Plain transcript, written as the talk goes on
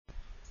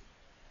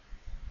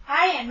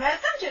again,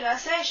 welcome to the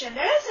session.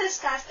 Let us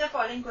discuss the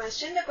following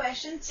question. The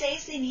question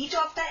says in each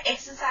of the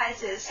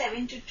exercises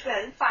 7 to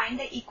 12, find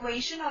the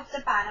equation of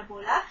the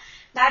parabola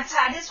that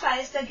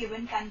satisfies the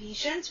given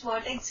conditions,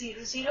 vertex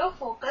 0, 0,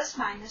 focus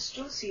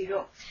 -2,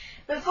 0.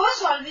 Before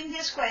solving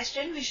this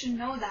question, we should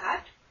know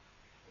that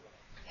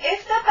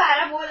if the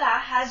parabola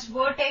has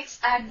vertex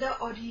at the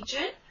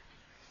origin,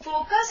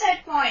 focus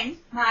at point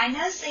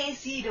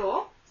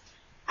 -a0,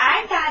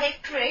 and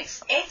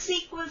directrix x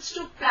equals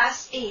to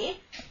plus a,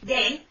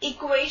 then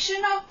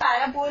equation of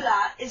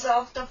parabola is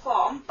of the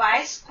form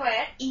y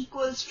square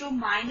equals to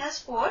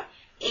 -4ax.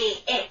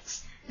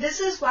 This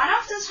is one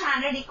of the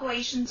standard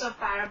equations of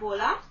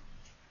parabola.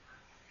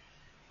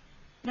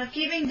 Now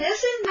keeping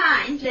this in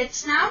mind,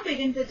 let's now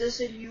begin with the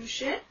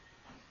solution.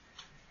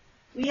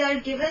 We are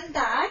given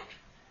that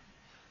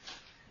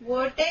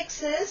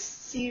vertex is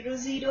 0,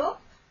 0,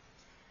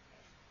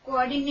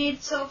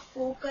 coordinates of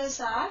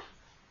focus are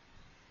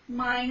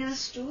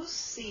 -2,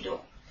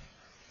 0.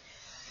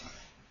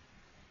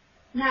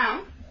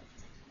 Now,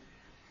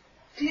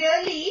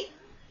 clearly,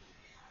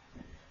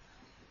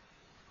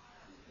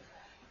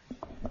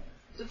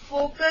 the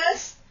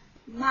focus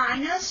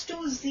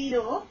 -2,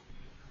 0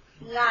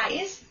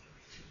 lies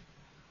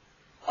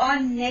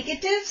on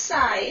negative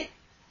side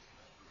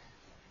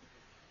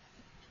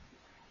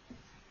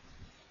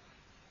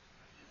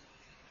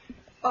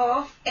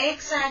of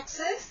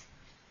x-axis.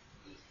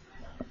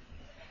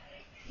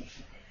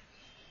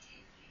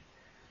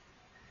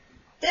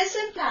 This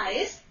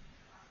implies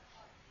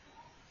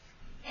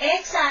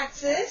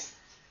x-axis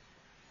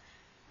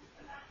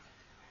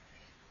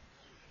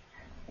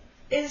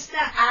is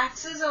the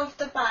axis of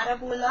the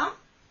parabola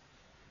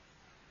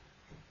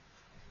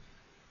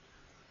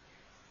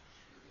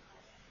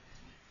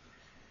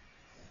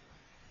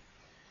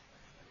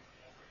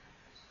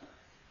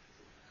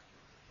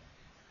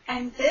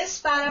and this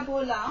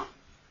parabola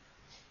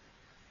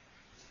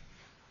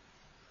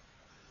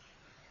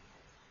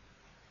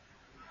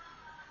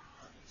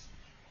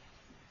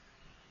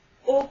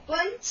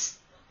opens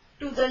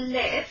to the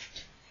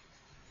left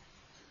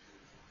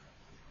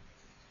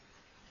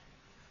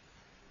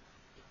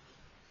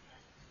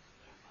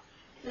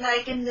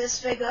like in this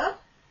figure.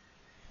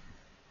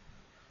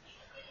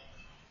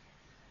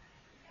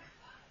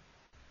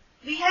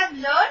 We have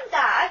learned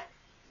that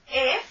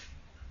if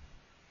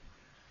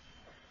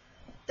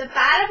the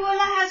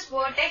parabola has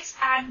vertex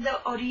at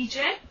the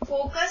origin,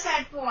 focus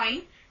at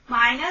point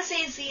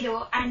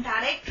 -a0 and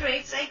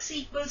directrix x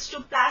equals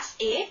to plus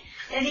a,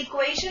 then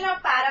equation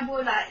of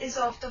parabola is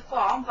of the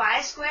form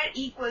y square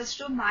equals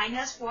to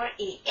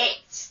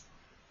 -4ax.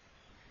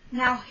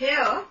 Now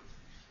here,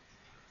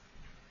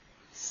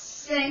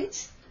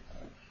 since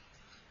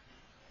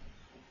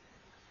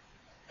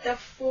the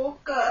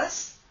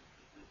focus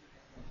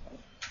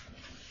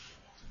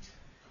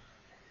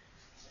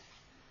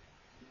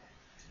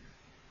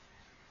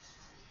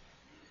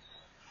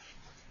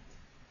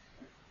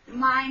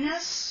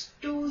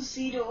 -2,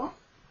 0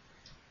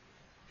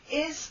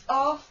 is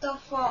of the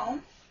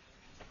form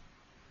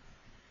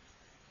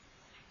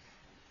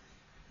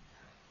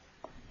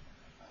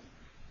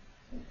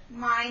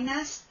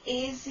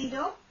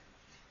 -a0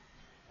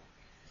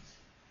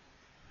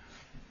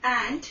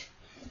 and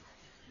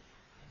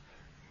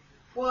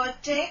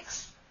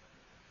vertex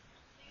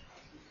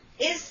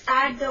is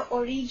at the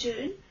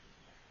origin,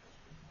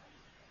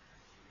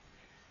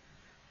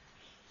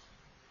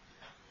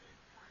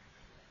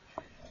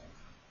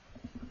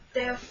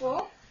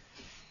 therefore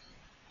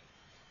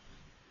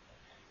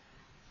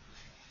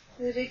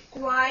the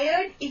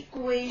required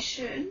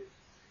equation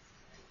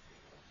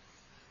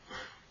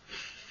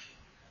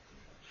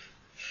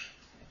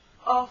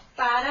of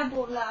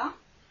parabola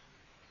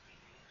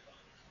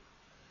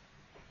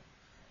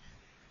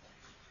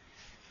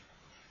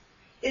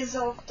is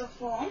of the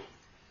form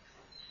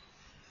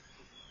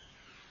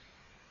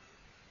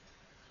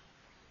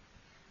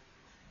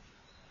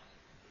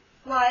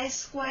y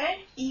square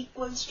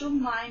equals to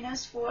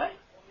 -4ax.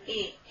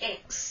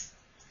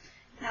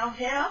 Now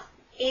here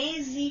a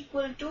is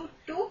equal to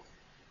 2.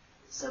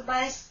 So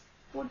by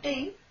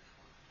putting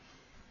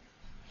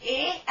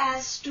a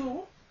as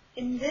 2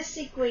 in this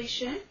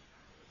equation,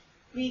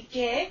 we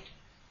get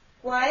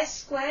y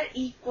square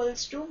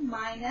equals to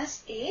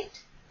 -8x.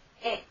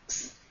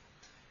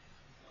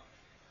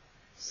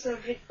 So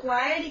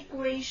required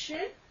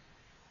equation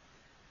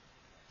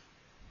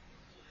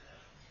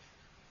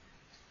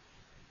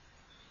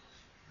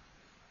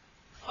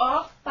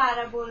of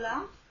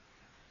parabola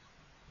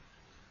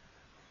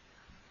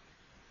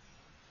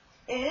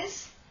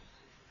is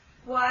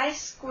y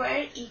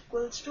square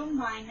equals to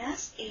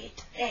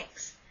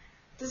 -8x.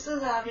 This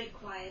is our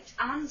required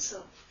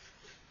answer.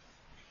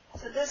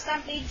 So this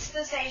completes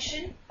the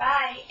session.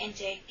 Bye and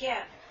take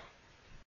care.